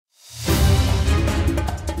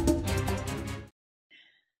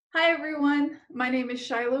Hi everyone, my name is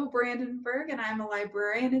Shylo Brandenburg and I'm a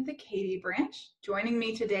librarian at the Katy branch. Joining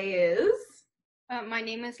me today is... My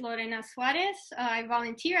name is Lorena Suarez. I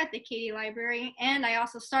volunteer at the Katy Library, and I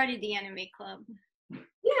also started the anime club.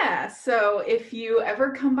 Yeah, so if you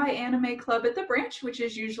ever come by Anime Club at the branch, which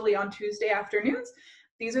is usually on Tuesday afternoons,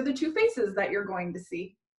 these are the two faces that you're going to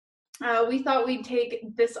see. We thought we'd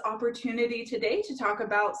take this opportunity today to talk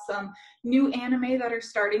about some new anime that are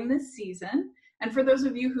starting this season. And for those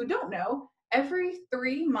of you who don't know, every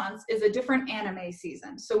 3 months is a different anime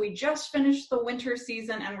season. So we just finished the winter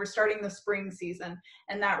season and we're starting the spring season,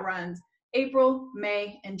 and that runs April,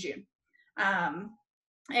 May, and June.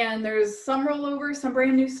 And there's some rollover, some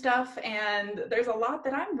brand new stuff, and there's a lot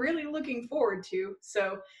that I'm really looking forward to.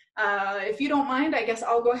 So if you don't mind, I guess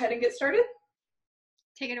I'll go ahead and get started.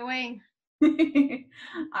 Take it away.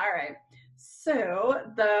 All right. So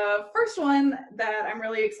the first one that I'm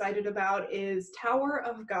really excited about is Tower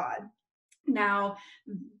of God. Now,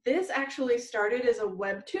 this actually started as a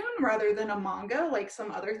webtoon rather than a manga, like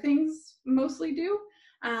some other things mostly do.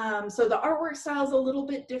 So the artwork style is a little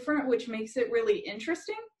bit different, which makes it really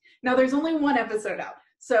interesting. Now, there's only one episode out,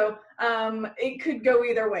 so it could go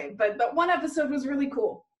either way, but the one episode was really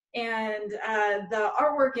cool. And the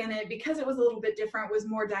artwork in it, because it was a little bit different, was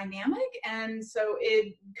more dynamic, and so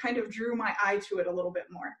it kind of drew my eye to it a little bit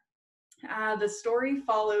more. The story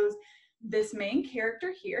follows this main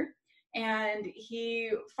character here, and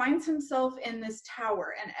he finds himself in this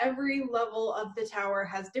tower, and every level of the tower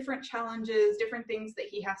has different challenges, different things that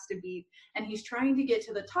he has to beat, and he's trying to get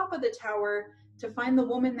to the top of the tower to find the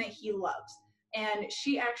woman that he loves. And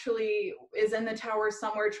she actually is in the tower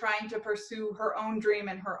somewhere trying to pursue her own dream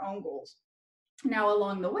and her own goals. Now,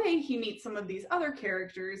 along the way, he meets some of these other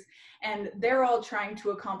characters, and they're all trying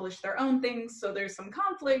to accomplish their own things. So there's some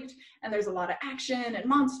conflict, and there's a lot of action and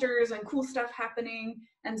monsters and cool stuff happening.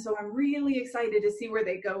 And so I'm really excited to see where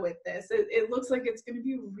they go with this. It looks like it's going to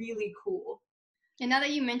be really cool. And now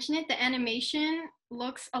that you mention it, the animation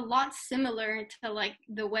looks a lot similar to like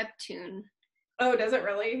the webtoon. Oh, does it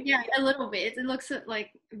really? Yeah, a little bit. It looks like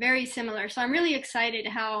very similar. So I'm really excited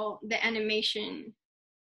how the animation,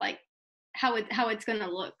 like how it's gonna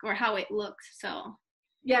look or how it looks. So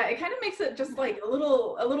yeah, it kind of makes it just like a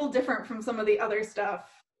little different from some of the other stuff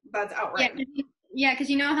that's out right now. Yeah, because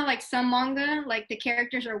you know how like some manga, like the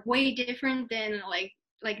characters are way different than like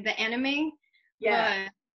the anime. Yeah.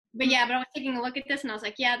 But yeah, but I was taking a look at this and I was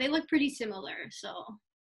like, yeah, they look pretty similar. So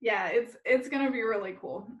yeah, it's gonna be really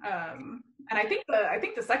cool. And I think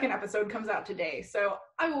the second episode comes out today, so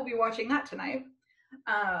I will be watching that tonight.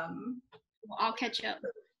 Well, I'll catch up.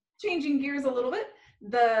 Changing gears a little bit,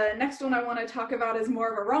 the next one I want to talk about is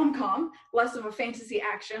more of a rom-com, less of a fantasy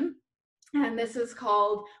action, and this is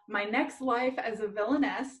called My Next Life as a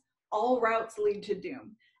Villainess, All Routes Lead to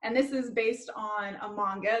Doom. And this is based on a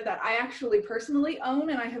manga that I actually personally own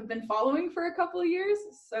and I have been following for a couple of years.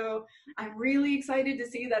 So I'm really excited to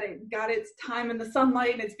see that it got its time in the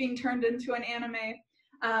sunlight and it's being turned into an anime.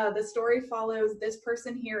 The story follows this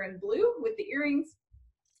person here in blue with the earrings,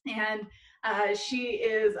 and she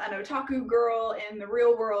is an otaku girl in the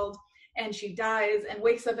real world, and she dies and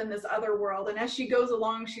wakes up in this other world. And as she goes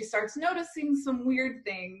along, she starts noticing some weird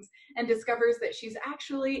things and discovers that she's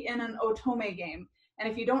actually in an otome game. And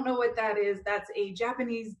if you don't know what that is, that's a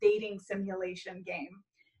Japanese dating simulation game.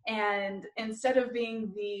 And instead of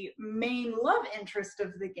being the main love interest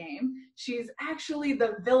of the game, she's actually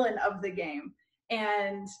the villain of the game.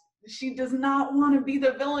 And she does not want to be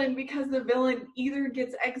the villain because the villain either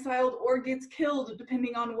gets exiled or gets killed,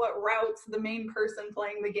 depending on what routes the main person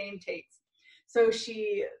playing the game takes. So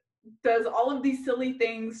she does all of these silly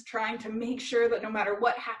things, trying to make sure that no matter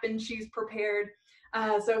what happens, she's prepared.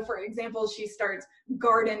 So for example, she starts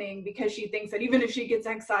gardening because she thinks that even if she gets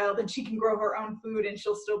exiled, then she can grow her own food and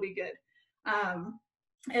she'll still be good.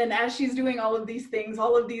 And as she's doing all of these things,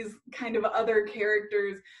 all of these kind of other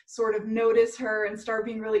characters sort of notice her and start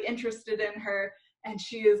being really interested in her, and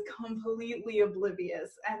she is completely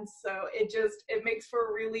oblivious. And so it makes for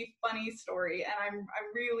a really funny story, and I'm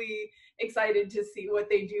really excited to see what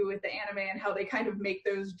they do with the anime and how they kind of make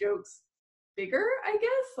those jokes bigger, I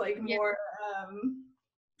guess, like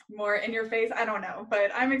more in your face. I don't know,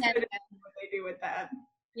 but I'm excited to see what they do with that.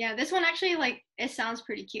 Yeah, this one actually, like, it sounds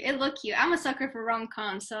pretty cute. It looked cute. I'm a sucker for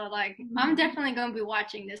rom-com, so like I'm definitely gonna be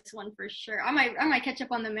watching this one for sure. I might catch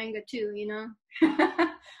up on the manga too, you know.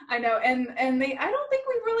 I know, and I don't think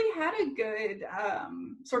we really had a good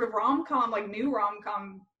sort of rom-com, like new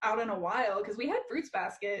rom-com out in a while, because we had Fruits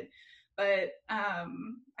Basket, but I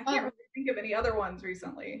can't really think of any other ones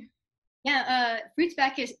recently. Yeah, Fruits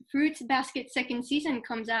Basket second season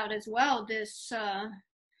comes out as well this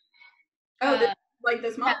Oh, Uh, like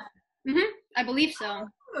this yeah. month? I believe so.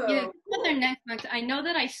 Yeah, Oh, but they're cool. next month. I know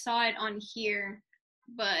that I saw it on here,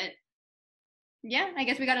 but yeah, I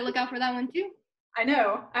guess we got to look out for that one too. I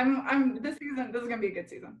know. This season, this is gonna be a good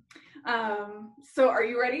season. So are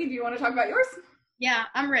you ready? Do you want to talk about yours? Yeah,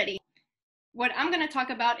 I'm ready. What I'm going to talk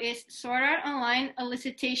about is Sword Art Online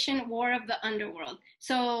Alicization War of the Underworld.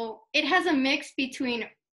 So it has a mix between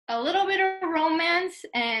a little bit of romance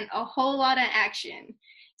and a whole lot of action.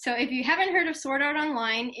 So if you haven't heard of Sword Art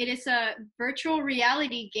Online, it is a virtual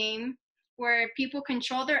reality game where people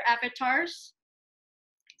control their avatars,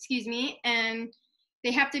 excuse me, and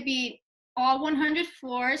they have to beat all 100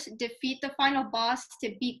 floors, defeat the final boss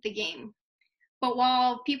to beat the game. But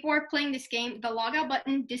while people are playing this game, the logout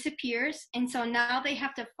button disappears, and so now they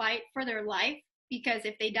have to fight for their life because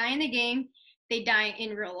if they die in the game, they die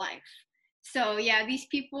in real life. So yeah, these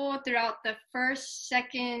people throughout the first,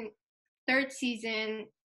 second, third season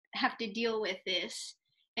have to deal with this,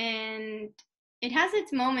 and it has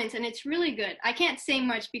its moments, and it's really good. I can't say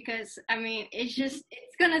much because I mean, it's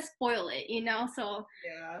gonna spoil it, you know. So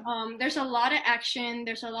Yeah. there's a lot of action.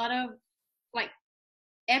 There's a lot of like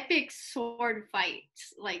epic sword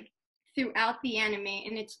fights like throughout the anime,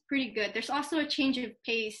 and it's pretty good. There's also a change of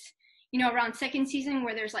pace, you know, around second season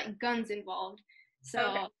where there's like guns involved. Okay.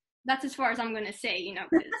 So that's as far as I'm gonna say, you know,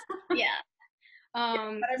 because yeah. But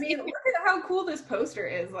I mean, look at how cool this poster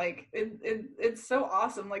is. Like, it's so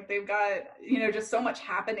awesome. Like, they've got, just so much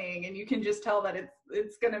happening, and you can just tell that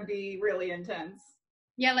it's gonna be really intense.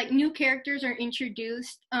 Yeah, like new characters are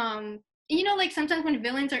introduced. You know, like sometimes when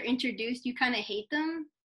villains are introduced, you kind of hate them,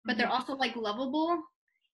 but they're Mhm. also like lovable.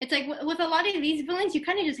 It's like with a lot of these villains, you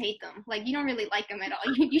kind of just hate them. Like you don't really like them at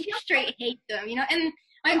all. You just straight hate them, you know. And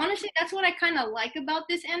I honestly, that's what I kind of like about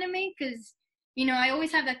this anime, because you know I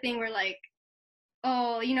always have that thing where like,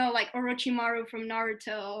 oh, you know, like Orochimaru from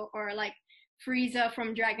Naruto or like Frieza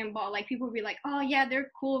from Dragon Ball. Like people will be like, oh yeah,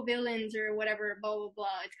 they're cool villains or whatever, blah blah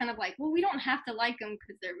blah. It's kind of like, well, we don't have to like them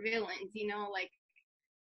because they're villains, you know. Like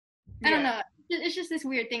I don't Yeah. know. It's just this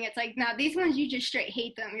weird thing. It's like, now these ones you just straight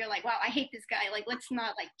hate them. You're like, wow, I hate this guy. Like, let's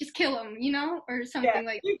not like just kill him, you know, or Yeah. something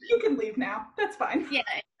like. You can leave now. That's fine. Yeah,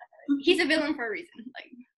 he's a villain for a reason.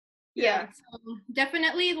 Like, Yeah. yeah, so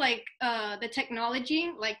definitely like the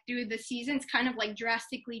technology like through the seasons kind of like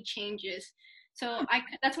drastically changes. So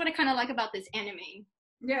that's what I kind of like about this anime. You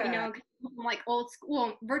Yeah. know, like old school.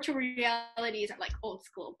 Well, virtual reality isn't like old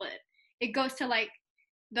school, but it goes to like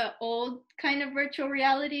the old kind of virtual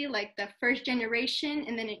reality, like the first generation,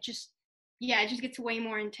 and then it just, yeah, it just gets way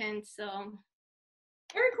more intense. So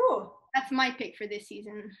Very cool. that's my pick for this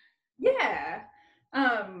season. Yeah.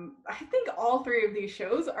 I think all three of these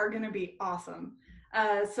shows are going to be awesome.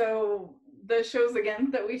 So the shows again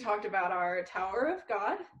that we talked about are Tower of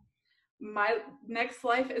God, My Next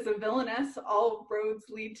Life is a Villainess, All Roads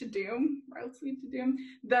Lead to Doom. Roads Lead to Doom.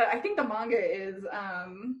 I think the manga is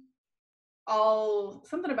all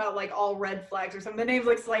something about like all red flags or something. The name's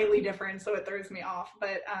like slightly different, so it throws me off.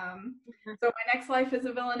 But so My Next Life is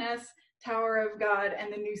a Villainess, Tower of God,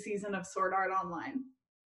 and the new season of Sword Art Online.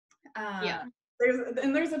 Uh, Yeah.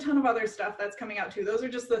 there's a ton of other stuff that's coming out too. Those are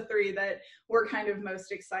just the three that we're kind of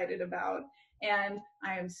most excited about. And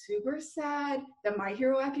I am super sad that My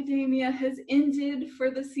Hero Academia has ended for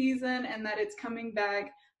the season and that it's coming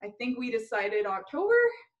back. I think we decided October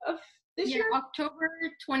of this Yeah, year. October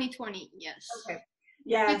 2020. Yes. Okay.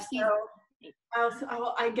 Yeah. Fifth season.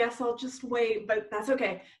 So I guess I'll just wait, but that's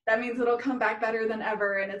okay. That means it'll come back better than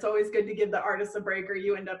ever. And it's always good to give the artists a break, or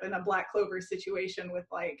you end up in a Black Clover situation with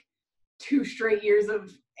like 2 straight years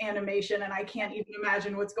of animation, and I can't even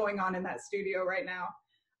imagine what's going on in that studio right now.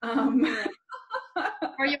 Yeah.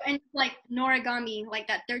 Or you end like Noragami, like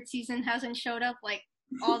that third season hasn't showed up like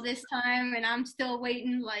all this time, and I'm still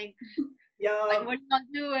waiting. Like Yup. what y'all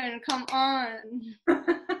doing? Come on.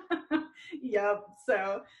 Yep.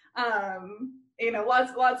 So,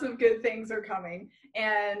 lots of good things are coming,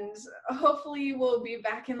 and hopefully we'll be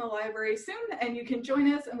back in the library soon, and you can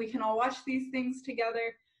join us, and we can all watch these things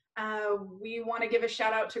together. We want to give a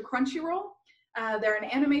shout out to Crunchyroll. They're an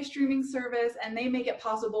anime streaming service, and they make it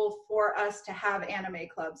possible for us to have anime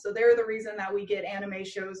clubs. So they're the reason that we get anime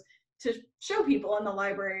shows to show people in the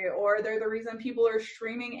library, or they're the reason people are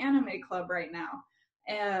streaming Anime Club right now.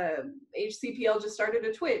 HCPL just started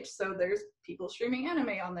a Twitch, so there's people streaming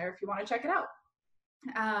anime on there if you want to check it out.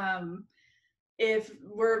 If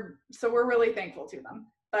we're really thankful to them.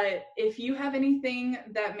 But if you have anything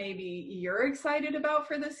that maybe you're excited about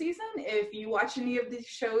for the season, if you watch any of these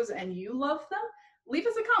shows and you love them, leave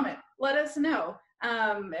us a comment. Let us know,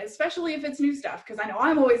 especially if it's new stuff, because I know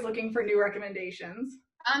I'm always looking for new recommendations.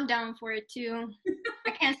 I'm down for it too.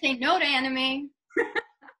 I can't say no to anime.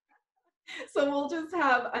 So we'll just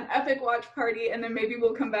have an epic watch party, and then maybe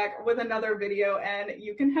we'll come back with another video and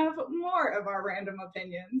you can have more of our random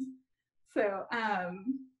opinions. So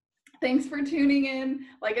thanks for tuning in.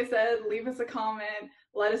 Like I said, leave us a comment,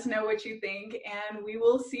 let us know what you think, and we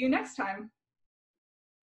will see you next time.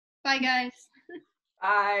 Bye, guys.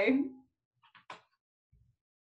 Bye.